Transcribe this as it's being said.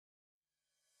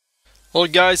Hello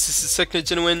guys, this is Second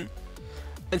Genuine,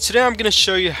 and today I'm going to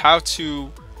show you how to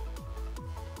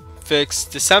fix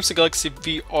the Samsung Galaxy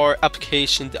VR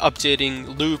application, the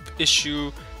updating loop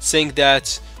issue saying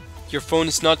that your phone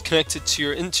is not connected to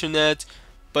your internet,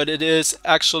 but it is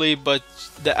actually, but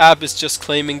the app is just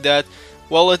claiming that.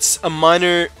 Well, it's a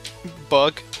minor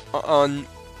bug on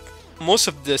most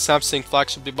of the Samsung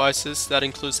flagship devices. That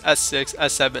includes S6,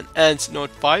 S7 and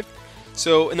Note 5.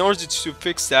 So in order to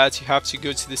fix that, you have to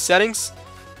go to the settings,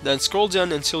 then scroll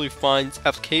down until you find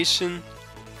application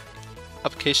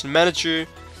manager,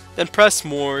 then press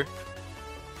more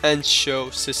and show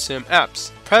system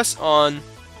apps. Press on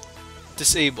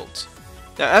disabled.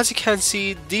 Now as you can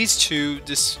see, these two,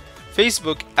 this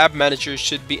Facebook app manager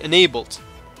should be enabled.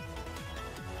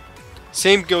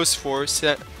 Same goes for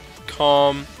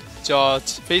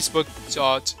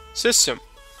com.facebook.system.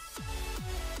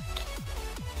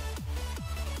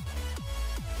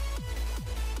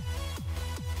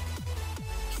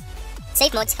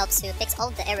 Safe mode helps to fix all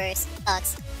of the errors,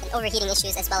 bugs, and overheating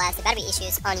issues, as well as the battery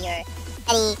issues on your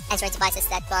any Android devices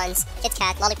that runs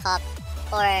KitKat, Lollipop,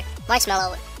 or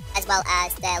Marshmallow, as well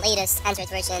as the latest Android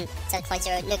version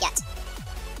 7.0 Nougat.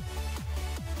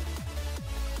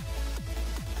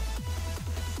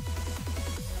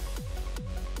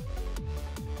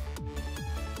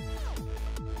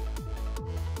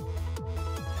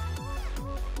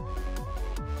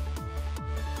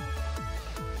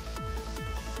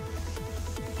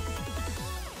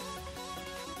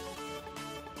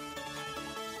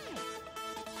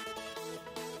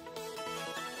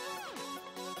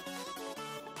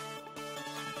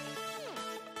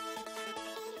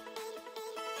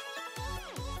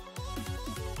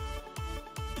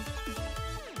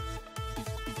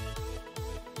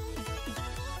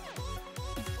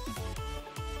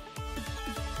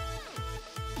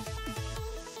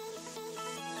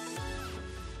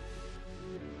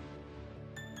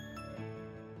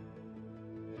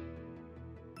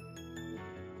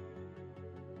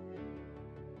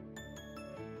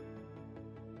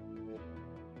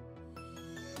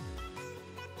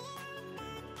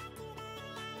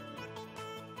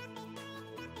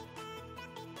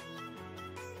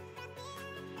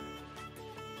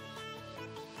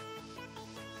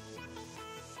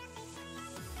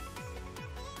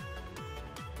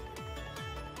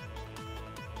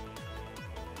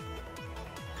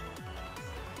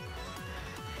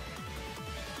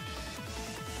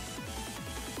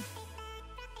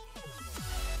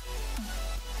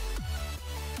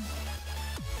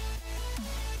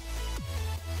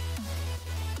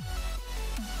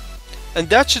 And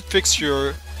that should fix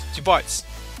your device.